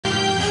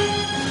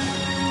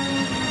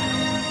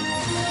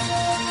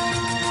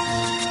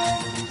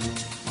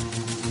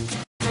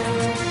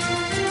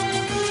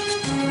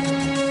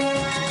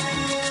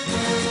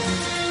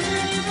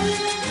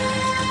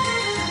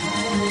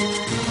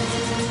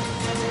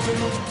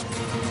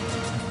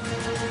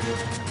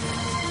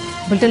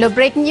బులెటిన్లో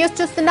breaking news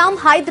చూస్తున్నాం.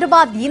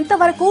 హైదరాబాద్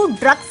ఇంతవరకు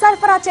డ్రగ్స్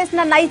సరఫరా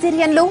చేసిన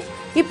నైజీరియన్లు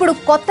ఇప్పుడు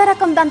కొత్త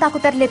రకం దందాకు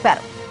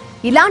తెరలేపారు.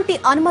 ఇలాంటి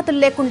అనుమతులు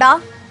లేకుండా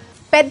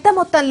పెద్ద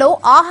మొత్తంలో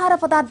ఆహార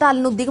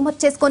పదార్థాలను దిగుమతి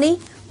చేసుకుని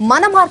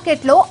మన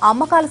మార్కెట్లో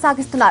అమ్మకాలు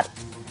సాగిస్తున్నారు.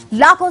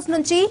 లాగోస్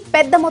నుంచి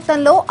పెద్ద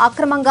మొత్తంలో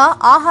అక్రమంగా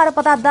ఆహార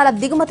పదార్థాల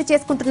దిగుమతి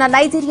చేసుకుంటున్న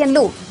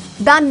నైజీరియన్లు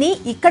దాన్ని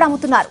ఇక్కడ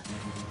అమ్ముతున్నారు.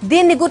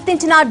 దీన్ని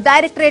గుర్తించిన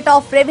డైరెక్టరేట్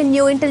ఆఫ్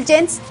రెవెన్యూ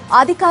ఇంటెలిజెన్స్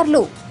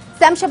అధికారులు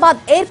శంషాబాద్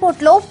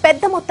ఎయిర్పోర్ట్ లో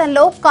పెద్ద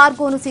మొత్తంలో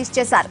కార్గోను సీజ్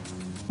చేశారు.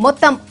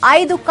 మొత్తం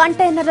 5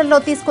 కంటైనర్లలో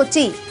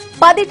తీసుకొచ్చి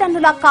 10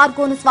 టన్నుల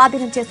కార్గోను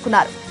స్వాధీనం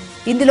చేసుకున్నారు.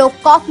 ఇందులో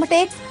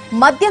కాస్మెటిక్స్,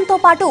 మద్యంతో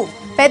పాటు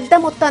పెద్ద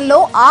మొత్తంలో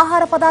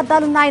ఆహార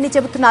పదార్థాలున్నాయని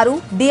చెబుతున్నారు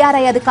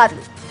DRI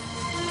అధికారులు.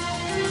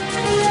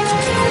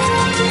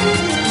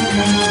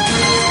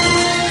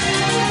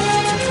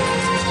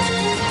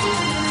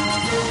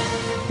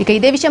 ఇక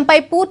ఇదే విషయంపై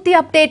పూర్తి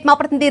అప్డేట్ మా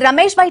ప్రతినిధి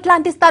రమేష్ వైట్ల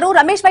అందిస్తారు.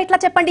 రమేష్ వైట్ల,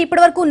 చెప్పండి,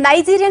 ఇప్పటి వరకు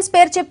నైజీరియన్స్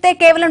పేరు చెప్తే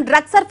కేవలం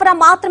డ్రగ్స్ సరఫరా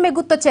మాత్రమే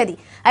గుర్తొచ్చేది.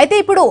 అయితే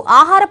ఇప్పుడు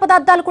ఆహార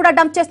పదార్థాలు కూడా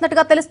డంప్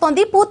చేసినట్టుగా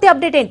తెలుస్తోంది. పూర్తి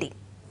అప్డేట్ ఏంటి?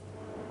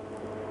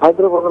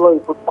 హైదరాబాద్ లో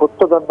ఇప్పుడు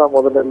కొత్త దందా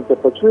మొదలని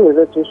చెప్పొచ్చు.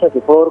 ఏదో చూసినట్టు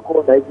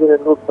ఇప్పటివరకు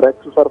నైజీరియన్లు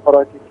డ్రగ్స్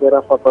సరఫరాకి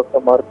కేరాఫ్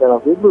మారిపోయిన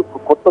వీళ్ళు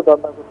ఇప్పుడు కొత్త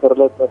దందాకు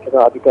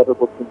తెరలేసినట్లుగా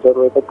అధికారులు గుర్తించారు.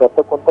 అయితే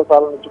గత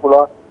కొంతకాలం నుంచి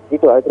కూడా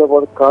ఇటు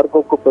హైదరాబాద్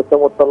కార్గోకు పెద్ద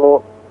మొత్తంలో,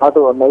 అటు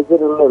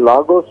నైజీరియాలో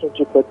లాగోస్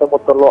నుంచి పెద్ద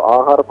మొత్తంలో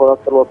ఆహార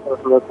పదార్థాలు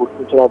వస్తున్నట్లుగా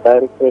గుర్తించిన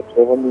డైరెక్టరేట్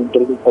రెవెన్యూ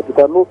ఇంటెలిజెన్స్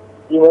అధికారులు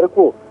ఈ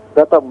మేరకు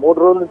గత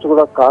 3 రోజుల నుంచి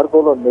కూడా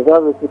కార్గోలో నిఘా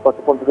వేసి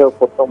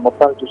పట్టుకుంటున్న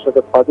మొత్తాన్ని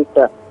చూసినట్టు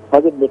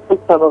 10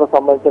 మెట్రిక్ టన్నులకు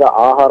సంబంధించిన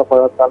ఆహార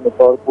పదార్థాలను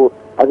ఇంతవరకు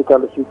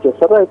అధికారులు సీజ్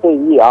చేశారు. అయితే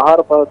ఈ ఆహార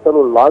పదార్థాలు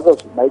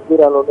లాగోస్,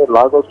 నైజీరియాలోని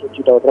లాగోస్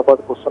నుంచి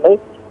హైదరాబాద్ కు వస్తున్నాయి.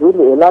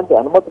 వీళ్ళు ఎలాంటి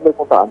అనుమతి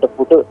లేకుండా, అంటే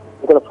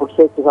ఇక్కడ ఫుడ్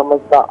సేఫ్టీ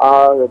సంబంధించిన ఆ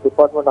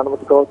డిపార్ట్మెంట్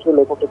అనుమతి కావచ్చు,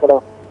 లేకుంటే ఇక్కడ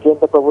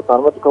కేంద్ర ప్రభుత్వ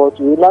అనుమతి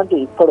కావచ్చు,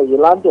 ఇక్కడ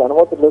ఎలాంటి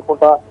అనుమతి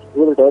లేకుండా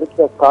వీళ్ళు డైరెక్ట్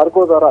గా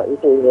కార్గో ద్వారా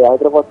ఇటు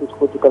హైదరాబాద్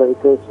తీసుకొచ్చి ఇక్కడ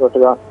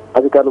విక్రయిస్తున్నట్టుగా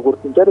అధికారులు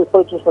గుర్తించారు.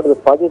 ఇప్పుడు చూసినట్టుగా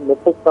 10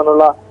 మెట్రిక్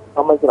టన్నుల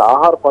సంబంధించిన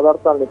ఆహార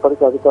పదార్థాలను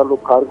ఇప్పటికీ అధికారులు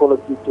కార్గోలో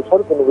సీజ్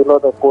చేశారు. దీని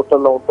విలువ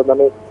కోట్లలో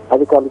ఉంటుందని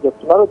అధికారులు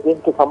చెప్తున్నారు.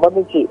 దీనికి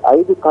సంబంధించి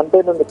 5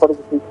 కంటైనర్లు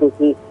ఇప్పటికీ సీజ్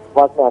చేసి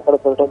వాటిని అక్కడ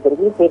పెట్టడం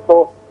జరిగింది. దీంట్లో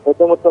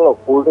పెద్ద మొత్తంలో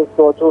కూల్ డ్రింక్స్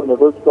కావచ్చు,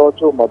 నూడిల్స్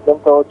కావచ్చు, మద్యం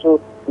కావచ్చు,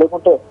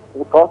 లేకుంటే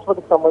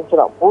కాస్మెటిక్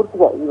సంబంధించిన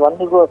పూర్తిగా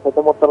ఇవన్నీ కూడా పెద్ద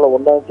మొత్తంలో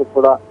ఉన్నాయని చెప్పి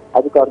కూడా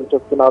అధికారులు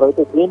చెప్తున్నారు.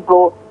 అయితే దీంట్లో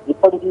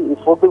ఇప్పటికీ ఈ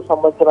ఫుడ్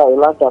సంబంధించిన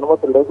ఎలాంటి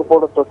అనుమతులు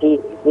లేకపోవడంతో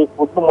ఈ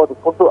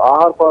ఫుడ్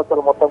ఆహార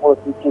పదార్థాలు మొత్తం కూడా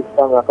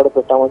తీసుకొస్తాము, అక్కడ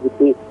పెట్టామని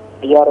చెప్పి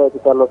DRI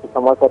అధికారులకు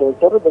సమాచారం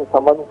ఇచ్చారు. దీనికి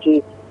సంబంధించి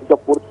ఇంకా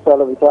పూర్తి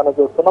స్థాయిలో విచారణ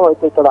చేస్తున్నాం.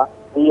 అయితే ఇక్కడ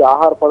ఈ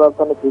ఆహార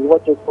పదార్థాన్ని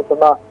దిగుమతి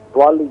చేసుకుంటున్న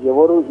వాళ్ళు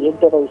ఎవరు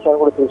ఏంటి అనే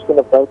విషయాన్ని కూడా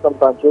తెలుసుకునే ప్రయత్నం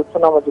తాను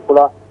చేస్తున్నామని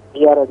కూడా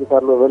DRI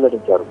అధికారులు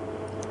వెల్లడించారు.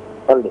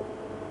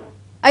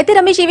 అయితే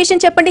రమేష్, ఈ విషయం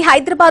చెప్పండి,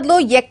 హైదరాబాద్ లో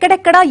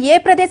ఎక్కడెక్కడ ఏ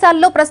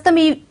ప్రదేశాల్లో ప్రస్తుతం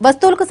ఈ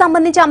వస్తువులకు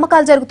సంబంధించి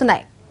అమ్మకాలు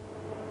జరుగుతున్నాయి?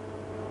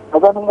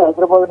 ప్రధానంగా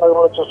హైదరాబాద్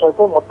నగరంలో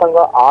చూసినట్టు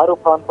మొత్తంగా 6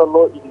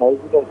 ప్రాంతాల్లో ఈ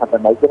నైజీరియన్స్, అంటే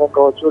నైజీరియా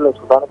కావచ్చు, లేదా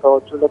సుడాన్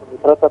కావచ్చు, లేదా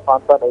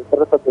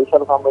ఇతరత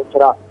దేశాలకు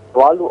సంబంధించిన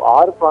వాళ్ళు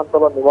 6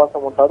 ప్రాంతాల్లో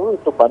నివాసం ఉంటారు.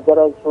 ఇటు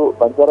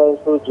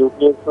బంజారాయిల్స్,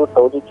 జూబ్లీస్,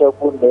 టౌలీ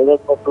చౌక్,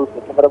 నేరేడ్మెట్,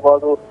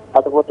 సికింద్రాబాద్,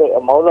 అటుపోతే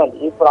మౌలాలి,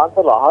 ఈ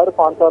ప్రాంతాల్లో 6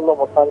 ప్రాంతాల్లో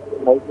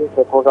మొత్తానికి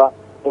నైజీరియన్స్ ఎక్కువగా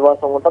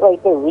నివాసం ఉంటారు.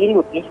 అయితే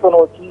వీళ్ళు తీసుకొని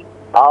వచ్చి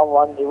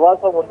వాళ్ళ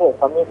నివాసం ఉండే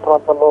సమీప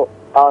ప్రాంతంలో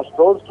ఆ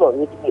స్టోర్స్ లో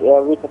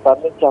వీటిని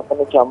తరలించి అక్కడి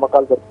నుంచి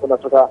అమ్మకాలు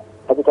జరుపుతున్నట్టుగా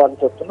అధికారులు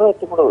చెప్తున్నారు.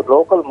 ఇప్పుడు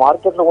లోకల్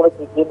మార్కెట్ లో కూడా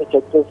దీన్ని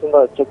చెక్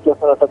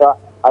చేస్తున్నట్టుగా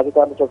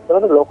అధికారులు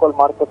చెప్తున్నారు. లోకల్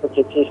మార్కెట్ లో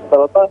చెక్ చేసిన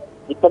తర్వాత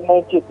ఇక్కడి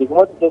నుంచి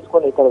దిగుమతి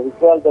చేసుకుని ఇక్కడ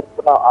విక్రయాలు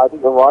జరుపుతున్న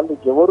వాళ్ళు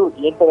ఎవరు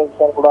ఏంటనే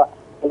విషయాన్ని కూడా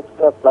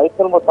తెలుసుకునే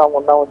ప్రయత్నంలో తాము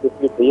ఉన్నామని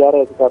చెప్పి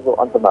DRI అధికారులు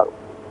అంటున్నారు.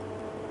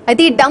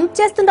 అయితే ఈ డంప్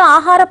చేస్తున్న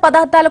ఆహార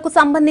పదార్థాలకు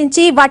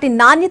సంబంధించి వాటి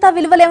నాణ్యత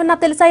విలువలు ఏమన్నా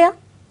తెలుసాయా?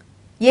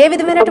 ఏ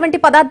విధమైనటువంటి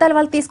పదార్థాలు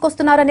వాళ్ళు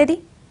తీసుకొస్తున్నారు అనేది?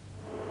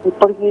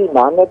 ఇప్పటికీ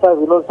నాణ్యత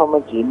విలువలకు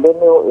సంబంధించి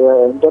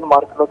ఇండియన్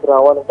మార్కెట్ లోకి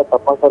రావాలంటే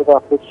తప్పనిసరిగా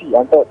ఫిష్,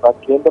 అంటే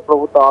కేంద్ర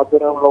ప్రభుత్వ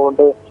ఆధ్వర్యంలో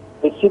ఉండే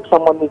ఫిష్కి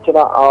సంబంధించిన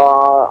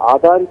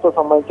ఆధారితో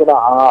సంబంధించిన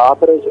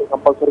ఆపరేషన్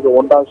కంపల్సరీగా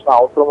ఉండాల్సిన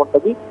అవసరం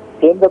ఉంటుంది.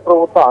 కేంద్ర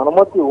ప్రభుత్వ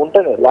అనుమతి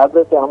ఉంటేనే,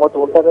 ల్యాబొరేటరీ అనుమతి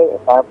ఉంటేనే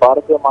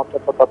భారతీయ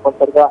మార్కెట్ లో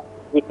తప్పనిసరిగా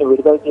వీటిని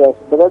విడుదల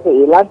చేయాల్సింది. అయితే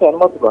ఎలాంటి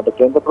అనుమతులు, అంటే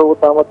కేంద్ర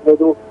ప్రభుత్వ అనుమతి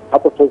లేదు,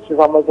 అటు ఫిష్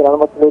సంబంధించిన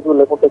అనుమతి లేదు,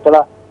 లేకుంటే ఇక్కడ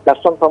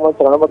కస్టమ్స్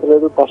సంబంధించిన అనుమతి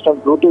లేదు,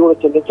 కస్టమ్ డ్యూటీ కూడా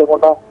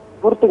చెల్లించకుండా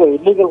పూర్తిగా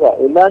ఇల్లీగల్ గా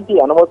ఎలాంటి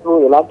అనుమతులు,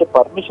 ఎలాంటి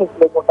పర్మిషన్స్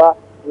లేకుండా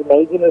ఈ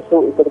నైజీరియన్స్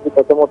ఇక్కడికి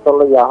పెద్ద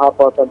మొత్తంలో ఈ ఆహార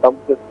పదార్థాలు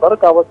డంప్ చేస్తున్నారు.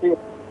 కాబట్టి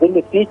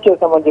దీన్ని సీజ్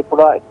చేశామని చెప్పి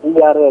కూడా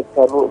DRI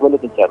అధికారులు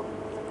వెల్లడించారు.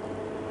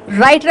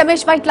 Right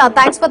Ramesh Vaitla,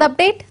 thanks for the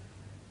update.